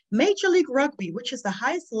Major League Rugby, which is the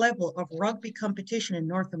highest level of rugby competition in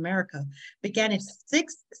North America, began its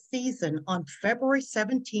sixth season on February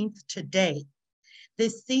 17th today.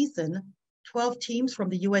 This season, 12 teams from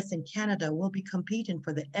the US and Canada will be competing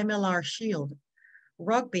for the MLR Shield.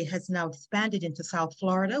 Rugby has now expanded into South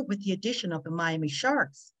Florida with the addition of the Miami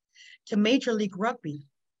Sharks. To Major League Rugby,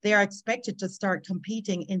 they are expected to start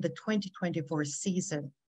competing in the 2024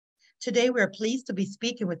 season. Today, we are pleased to be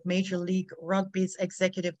speaking with Major League Rugby's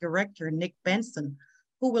Executive Director, Nic Benson,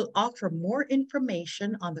 who will offer more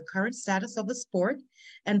information on the current status of the sport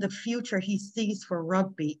and the future he sees for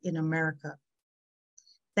rugby in America.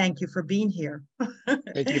 Thank you for being here.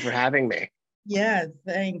 Thank you for having me. Yes,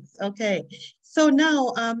 thanks. Okay, so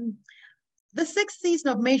now the sixth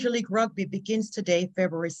season of Major League Rugby begins today,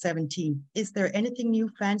 February 17th. Is there anything new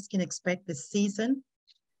fans can expect this season?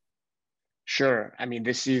 Sure. I mean,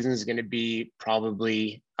 this season is going to be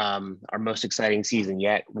probably our most exciting season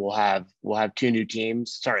yet. We'll have two new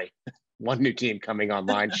teams. Sorry, one new team coming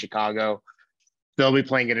online, Chicago. They'll be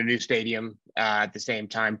playing at a new stadium at the same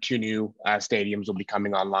time. Two new stadiums will be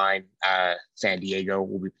coming online. San Diego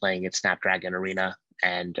will be playing at Snapdragon Arena,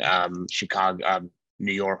 and Chicago,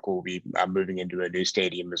 New York will be moving into a new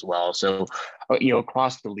stadium as well. So,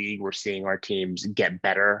 across the league, we're seeing our teams get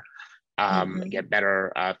better. Get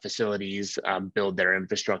better facilities, build their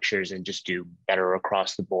infrastructures, and just do better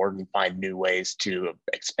across the board and find new ways to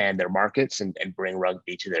expand their markets and bring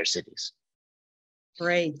rugby to their cities.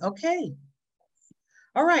 Great. Okay.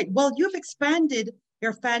 All right. Well, you've expanded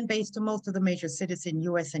your fan base to most of the major cities in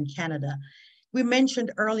US and Canada. We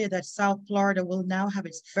mentioned earlier that South Florida will now have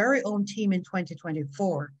its very own team in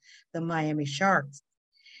 2024, the Miami Sharks.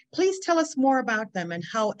 Please tell us more about them and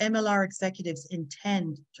how MLR executives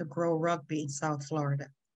intend to grow rugby in South Florida.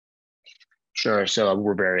 Sure. So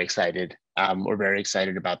we're very excited. We're very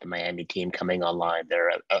excited about the Miami team coming online.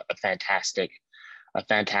 They're a fantastic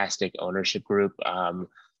ownership group.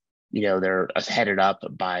 They're headed up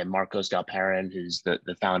by Marcos Galperin, who's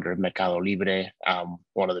the founder of Mercado Libre,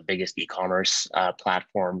 one of the biggest e-commerce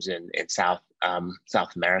platforms in South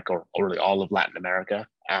America, or really all of Latin America.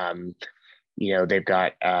 They've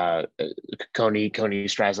got Coney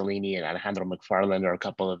Strazzolini and Alejandro McFarland are a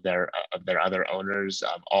couple of their other owners,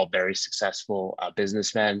 all very successful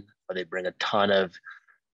businessmen. They bring a ton of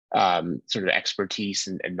sort of expertise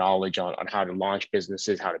and knowledge on how to launch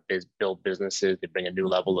businesses, how to build businesses. They bring a new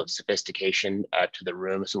level of sophistication to the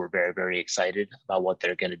room. So we're very, very excited about what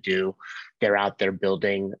they're going to do. They're out there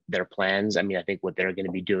building their plans. I mean, I think what they're going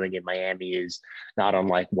to be doing in Miami is not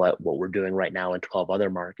unlike what we're doing right now in 12 other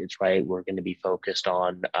markets, right? We're going to be focused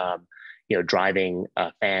on driving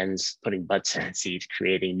fans, putting butts in seats,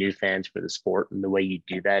 creating new fans for the sport. And the way you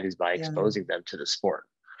do that is by exposing them to the sport.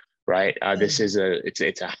 Right. This is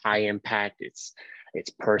it's a high impact. It's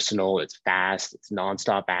personal. It's fast. It's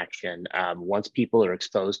nonstop action. Once people are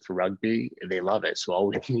exposed to rugby, they love it. So all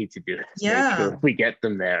we need to do is make sure we get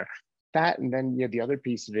them there. That, and then the other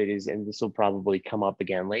piece of it is, and this will probably come up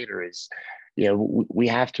again later, is we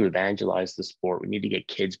have to evangelize the sport. We need to get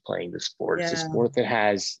kids playing the sport. It's a sport that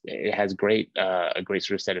has a great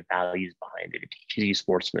sort of set of values behind it. It teaches you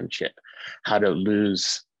sportsmanship, how to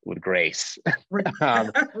lose with grace, how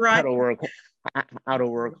to work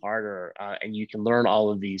harder, and you can learn all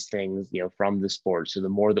of these things from the sport. So the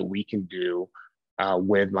more that we can do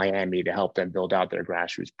with Miami to help them build out their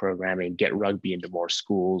grassroots programming, get rugby into more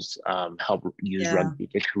schools, help use rugby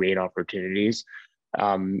to create opportunities,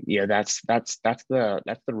 that's the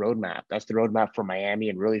roadmap. That's the roadmap for Miami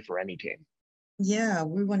and really for any team. Yeah,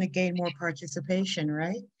 we want to gain more participation,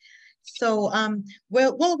 right? So,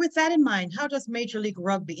 well, with that in mind, how does Major League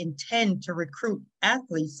Rugby intend to recruit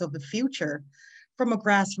athletes of the future from a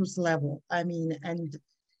grassroots level? I mean, and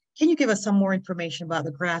can you give us some more information about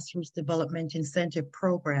the Grassroots Development Incentive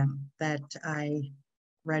Program that I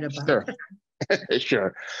read about? Sure.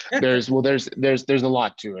 Sure. There's a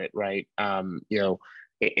lot to it, right?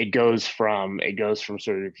 It goes from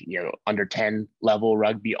sort of under 10 level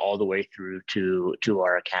rugby all the way through to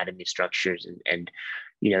our academy structures, and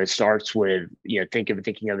it starts with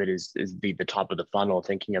thinking of it as the top of the funnel,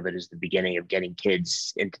 thinking of it as the beginning of getting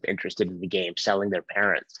kids interested in the game, selling their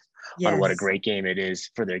parents on what a great game it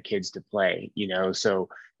is for their kids to play. So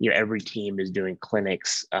every team is doing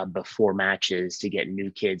clinics before matches to get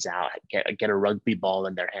new kids out, get a rugby ball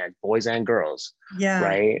in their hand, boys and girls,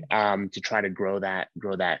 right? To try to grow that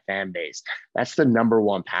fan base. That's the number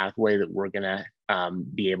one pathway that we're gonna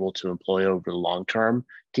be able to employ over the long term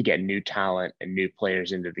to get new talent and new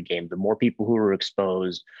players into the game. The more people who are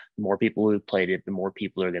exposed, the more people who've played it, the more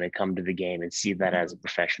people are going to come to the game and see that as a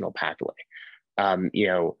professional pathway.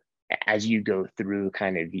 as you go through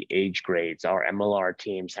kind of the age grades, our MLR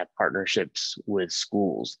teams have partnerships with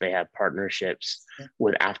schools. They have partnerships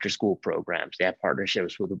with after school programs. They have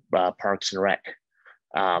partnerships with Parks and Rec,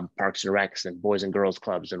 Parks and Recs and Boys and Girls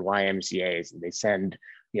Clubs and YMCAs. And they send,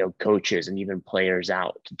 coaches and even players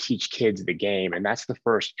out to teach kids the game. And that's the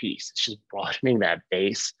first piece. It's just broadening that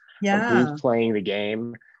base of who's playing the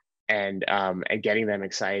game and getting them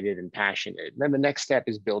excited and passionate. And then the next step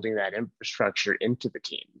is building that infrastructure into the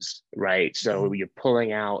teams, right? So you're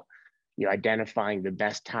pulling out, you're identifying the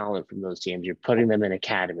best talent from those teams. You're putting them in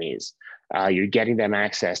academies. You're getting them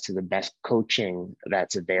access to the best coaching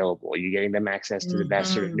that's available. You're getting them access to the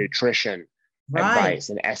best sort of nutrition advice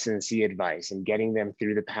and S&C advice, and getting them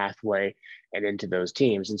through the pathway and into those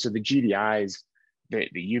teams. And so the GDIs that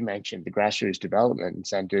you mentioned, the grassroots development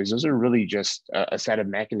incentives, those are really just a set of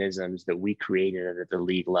mechanisms that we created at the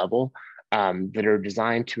league level that are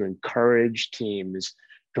designed to encourage teams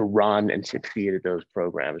to run and succeed at those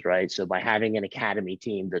programs, right? So by having an academy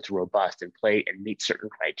team that's robust and play and meet certain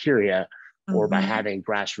criteria, or by having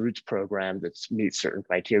grassroots programs that meet certain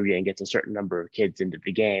criteria and gets a certain number of kids into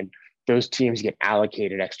the game, those teams get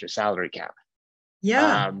allocated extra salary cap.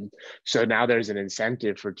 So now there's an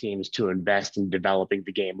incentive for teams to invest in developing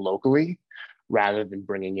the game locally rather than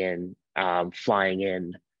bringing in, flying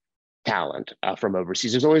in talent from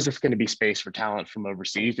overseas. There's always going to be space for talent from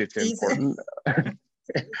overseas. It's important.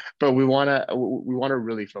 But we want to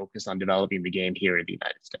really focus on developing the game here in the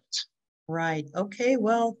United States. Right. Okay.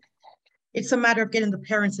 Well, it's a matter of getting the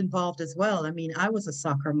parents involved as well. I mean, I was a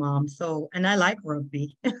soccer mom, and I like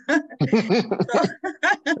rugby.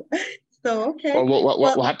 So okay. Well,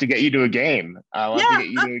 we'll have to get you to a game. We'll have to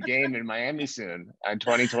get you to a game in Miami soon in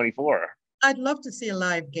 2024. I'd love to see a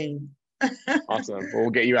live game. Awesome. We'll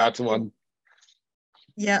get you out to one.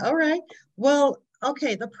 Yeah. All right. Well,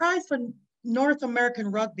 okay. The prize for North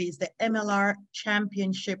American rugby is the MLR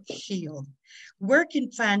Championship Shield. Where can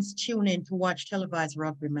fans tune in to watch televised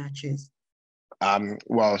rugby matches?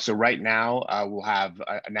 Well, so right now we'll have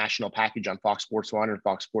a national package on Fox Sports 1 and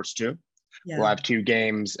Fox Sports 2. We'll have 2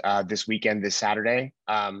 games this weekend, this Saturday,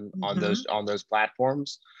 on those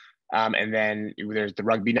platforms. And then there's the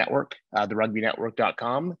Rugby Network,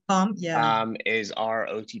 therugbynetwork.com is our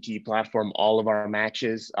OTT platform. All of our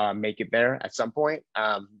matches make it there at some point,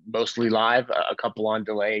 mostly live, a couple on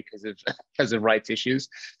delay because of rights issues.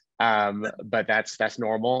 But that's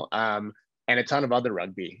normal. And a ton of other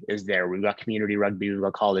rugby is there. We've got community rugby, we've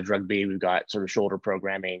got college rugby, we've got sort of shoulder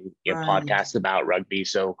programming, podcasts about rugby.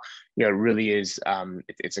 So, it really is,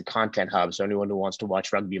 it's a content hub. So anyone who wants to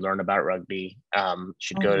watch rugby, learn about rugby,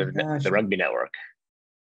 should go to the Rugby Network.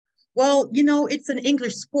 Well, it's an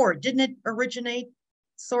English sport. Didn't it originate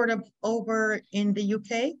sort of over in the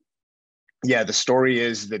UK? Yeah, the story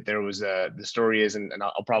is that and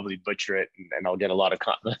I'll probably butcher it, and I'll get a lot of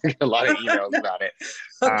emails about it.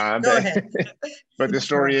 Go ahead. But the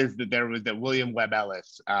story is that William Webb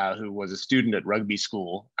Ellis, who was a student at rugby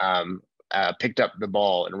school, picked up the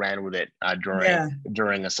ball and ran with it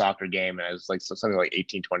during a soccer game, and it was like something like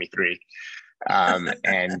 1823, and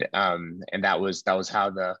that was how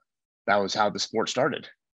the sport started.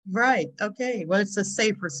 Right. Okay. Well, it's a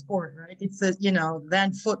safer sport, right? It's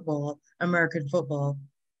than football, American football.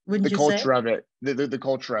 Wouldn't you say? The culture of it, the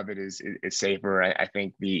culture of it is safer. I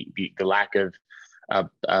think the lack of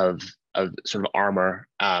sort of armor,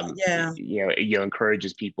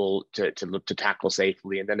 encourages people to look to tackle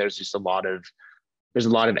safely. And then there's just a lot of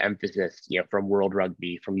emphasis, from World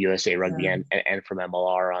Rugby, from USA Rugby, and from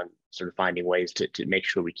MLR on sort of finding ways to make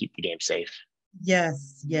sure we keep the game safe.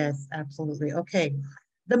 Yes, absolutely. Okay.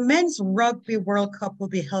 The Men's Rugby World Cup will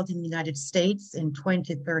be held in the United States in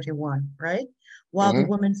 2031, right? While the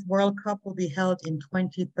Women's World Cup will be held in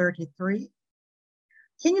 2033.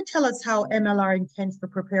 Can you tell us how MLR intends to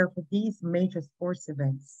prepare for these major sports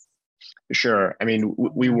events? Sure. I mean,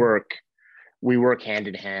 we work hand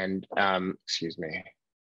in hand. Excuse me.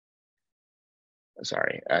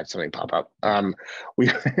 Sorry, something pop up. We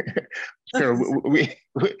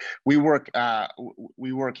work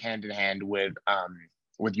hand in hand with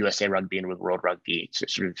USA Rugby and with World Rugby,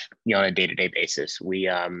 sort of on a day-to-day basis.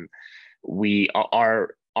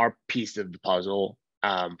 Our piece of the puzzle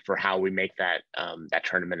for how we make that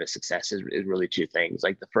tournament a success is really 2 things.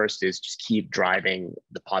 Like the first is just keep driving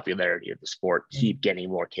the popularity of the sport, keep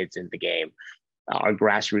getting more kids in the game. Our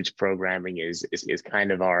grassroots programming is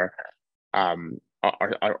kind of our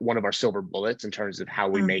one of our silver bullets in terms of how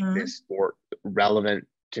we make this sport relevant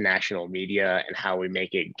to national media and how we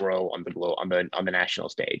make it grow on the national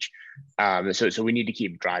stage. So we need to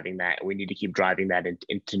keep driving that. We need to keep driving that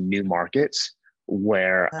into new markets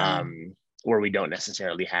where where we don't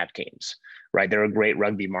necessarily have teams, right? There are great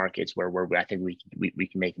rugby markets where I think we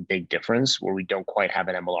can make a big difference where we don't quite have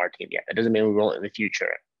an MLR team yet. That doesn't mean we won't in the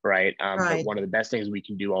future, right? But Right. one of the best things we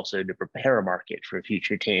can do also to prepare a market for a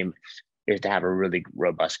future team is to have a really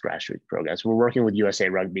robust grassroots program. So we're working with USA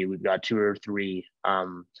Rugby. We've got two or three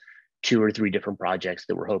different projects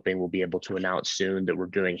that we're hoping we'll be able to announce soon that we're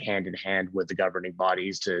doing hand in hand with the governing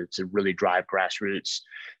bodies to really drive grassroots,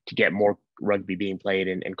 to get more rugby being played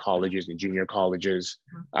in colleges and junior colleges,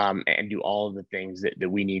 and do all of the things that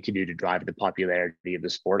we need to do to drive the popularity of the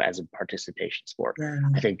sport as a participation sport. Yeah.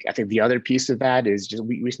 I think the other piece of that is just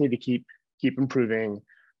we just need to keep improving,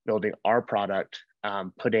 building our product,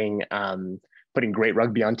 putting great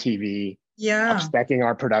rugby on TV, Yeah. up-speccing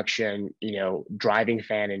our production, driving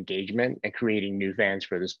fan engagement and creating new fans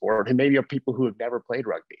for the sport, and maybe are people who have never played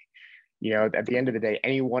rugby. At the end of the day,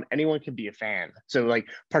 anyone can be a fan. So like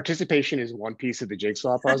participation is one piece of the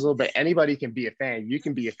jigsaw puzzle, but anybody can be a fan. You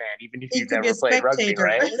can be a fan even if You you've could be a never played rugby, spectator,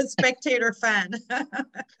 right? a spectator fan.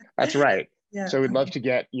 That's right. Yeah. So we'd love to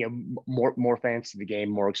get more fans to the game,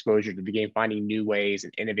 more exposure to the game, finding new ways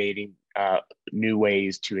and innovating new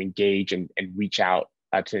ways to engage and reach out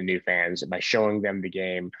to the new fans by showing them the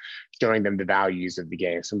game, showing them the values of the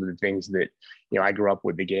game, some of the things that I grew up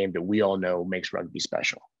with the game that we all know makes rugby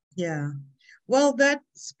special. Yeah. Well, that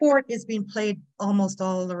sport is being played almost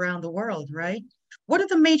all around the world, right? What are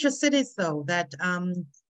the major cities though that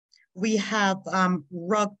we have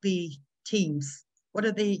rugby teams? What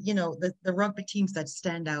are the rugby teams that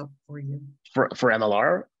stand out for you? For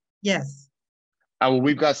MLR? Yes. Well,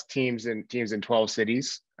 we've got teams in 12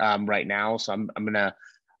 cities right now, so I'm gonna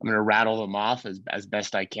rattle them off as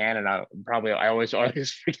best I can, and I always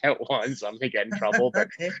forget one, so I'm gonna get in trouble. But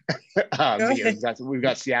Okay. we've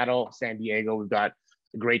got Seattle, San Diego, we've got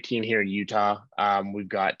a great team here in Utah. We've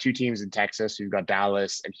got two teams in Texas. We've got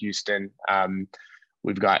Dallas and Houston.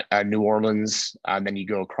 We've got New Orleans, then you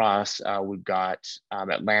go across. We've got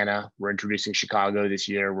Atlanta. We're introducing Chicago this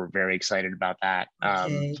year. We're very excited about that.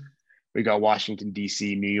 Okay. We got Washington,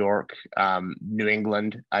 D.C., New York, New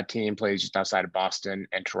England. A team plays just outside of Boston,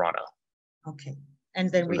 and Toronto. Okay.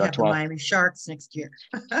 And then So we have 12. the Miami Sharks next year.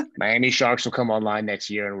 Miami Sharks will come online next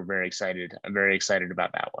year, and we're very excited. I'm very excited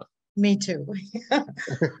about that one. Me too.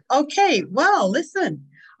 Okay. Well, listen,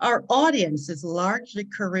 our audience is largely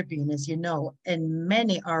Caribbean, as you know, and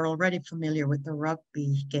many are already familiar with the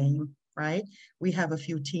rugby game, right? We have a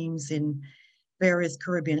few teams in various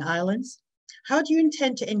Caribbean islands. How do you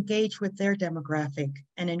intend to engage with their demographic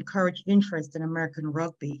and encourage interest in American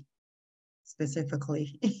rugby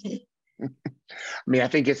specifically? I mean, I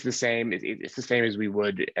think it's the same. It's the same as we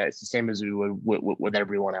would. It's the same as we would with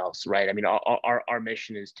everyone else, right? I mean, our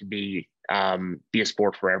mission is to be a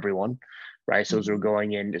sport for everyone, right? So as we're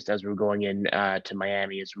going in, to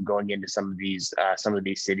Miami, as we're going into some of these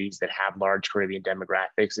cities that have large Caribbean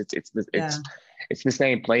demographics, it's the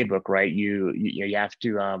same playbook, right? You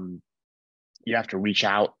have to reach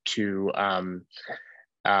out to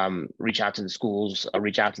the schools,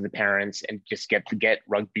 reach out to the parents, and just get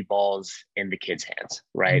rugby balls in the kids' hands,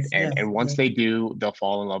 right? Yes, And once they do, they'll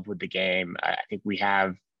fall in love with the game. I think we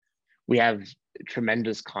have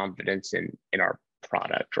tremendous confidence in our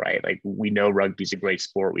product, right? Like we know rugby's a great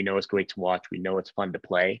sport. We know it's great to watch. We know it's fun to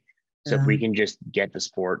play. So if we can just get the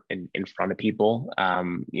sport in front of people,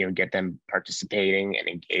 get them participating and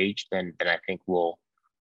engaged, then I think we'll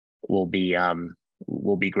be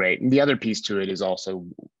great. And the other piece to it is also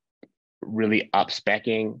really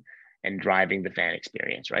up-speccing and driving the fan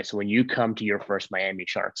experience, right? So when you come to your first Miami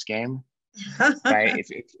Sharks game, right,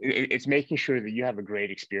 it's making sure that you have a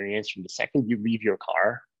great experience from the second you leave your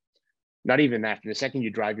car. Not even that, from the second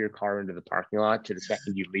you drive your car into the parking lot to the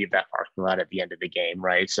second you leave that parking lot at the end of the game,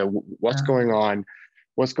 right? So what's going on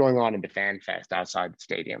in the fan fest outside the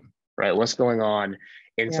stadium, right? What's going on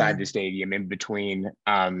inside the stadium in between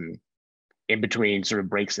sort of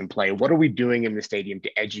breaks in play? What are we doing in the stadium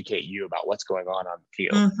to educate you about what's going on the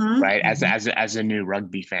field, right? As a new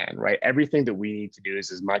rugby fan, right? Everything that we need to do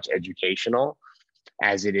is as much educational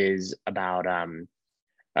as it is about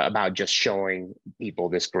just showing people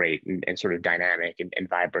this great and sort of dynamic and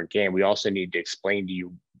vibrant game. We also need to explain to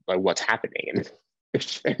you like what's happening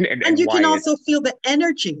and you can also feel the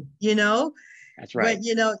energy, That's right.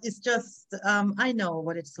 But it's just I know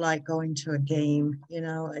what it's like going to a game.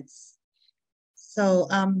 It's so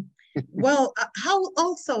well. How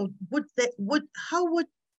also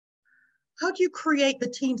how do you create the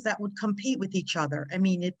teams that would compete with each other? I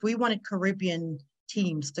mean, if we wanted Caribbean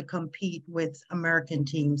teams to compete with American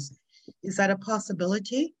teams, is that a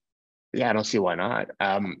possibility? Yeah, I don't see why not.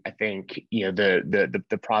 I think,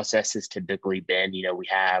 the process has typically been,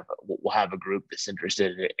 we'll have a group that's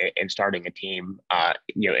interested in starting a team,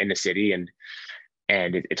 in the city, and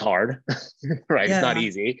it's hard, right? It's not Yeah.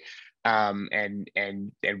 easy.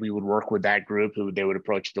 And we would work with that group who they would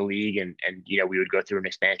approach the league, and we would go through an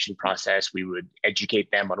expansion process. We would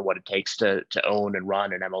educate them on what it takes to own and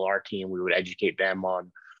run an MLR team. We would educate them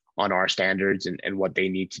on our standards and what they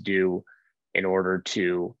need to do in order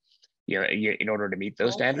to in order to meet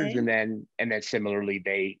those standards. Okay. And then similarly,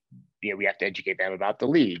 we have to educate them about the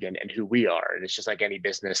league and who we are. And it's just like any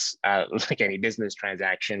business, like any business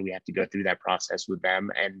transaction, we have to go through that process with them.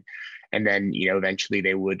 And then, eventually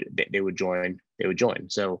they would join.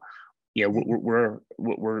 So, I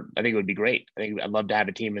think it would be great. I think I'd love to have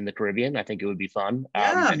a team in the Caribbean. I think it would be fun.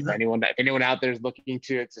 Yeah. And if anyone out there is looking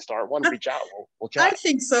to start one, reach out. We'll I chat.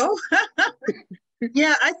 think so.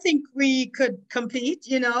 Yeah, I think we could compete,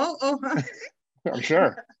 Oh, I'm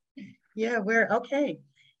sure. yeah, we're okay.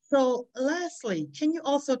 So lastly, can you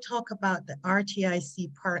also talk about the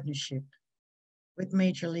RTIC partnership with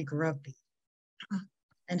Major League Rugby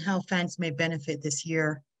and how fans may benefit this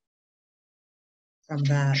year from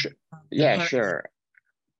that? Sure. The Yeah, partner, sure.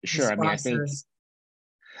 the Sure. I mean, I think, sponsors.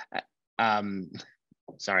 um,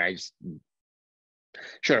 sorry,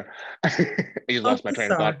 sure. I just Oh, lost my train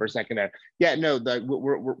of sorry. thought for a second there. Yeah, no,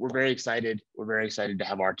 we're very excited. We're very excited to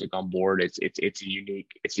have Arctic on board. It's a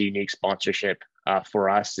unique sponsorship for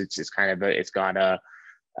us. It's kind of it's got a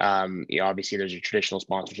obviously there's a traditional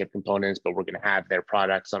sponsorship components, but we're going to have their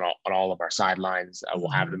products on all of our sidelines. We'll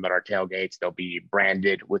have them at our tailgates. They'll be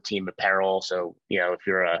branded with team apparel. So if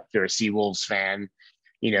you're a Seawolves fan,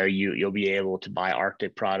 you'll be able to buy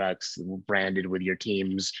Arctic products branded with your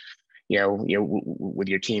team's with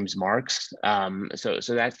your team's marks. So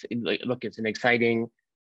that's like, look, it's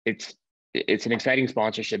it's an exciting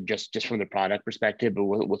sponsorship just from the product perspective. But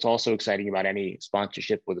what's also exciting about any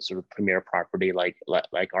sponsorship with a sort of premier property like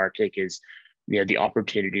Arctic is the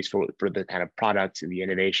opportunities for the kind of products and the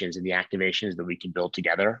innovations and the activations that we can build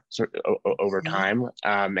together over time,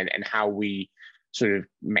 and how we sort of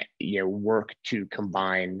work to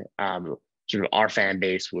combine sort of our fan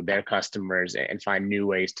base with their customers and find new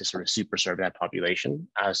ways to sort of super serve that population.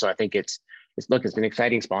 So I think it's an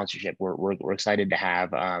exciting sponsorship. We're excited to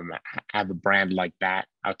have a brand like that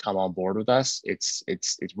come on board with us. It's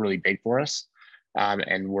really big for us,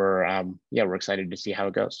 and we're excited to see how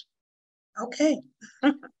it goes. Okay.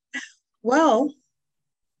 Well,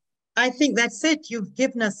 I think that's it. You've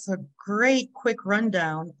given us a great quick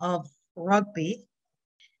rundown of rugby.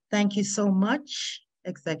 Thank you so much,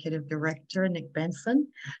 Executive Director Nic Benson,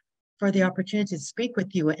 for the opportunity to speak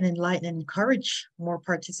with you and enlighten and encourage more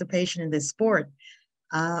participation in this sport.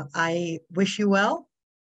 I wish you well.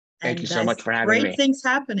 Thank you And so much for having great me. things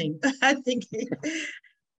happening. I think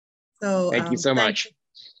so. Thank you so much.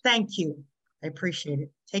 Thank you. I appreciate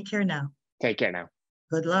it. Take care now. Take care now.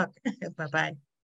 Good luck. Bye-bye.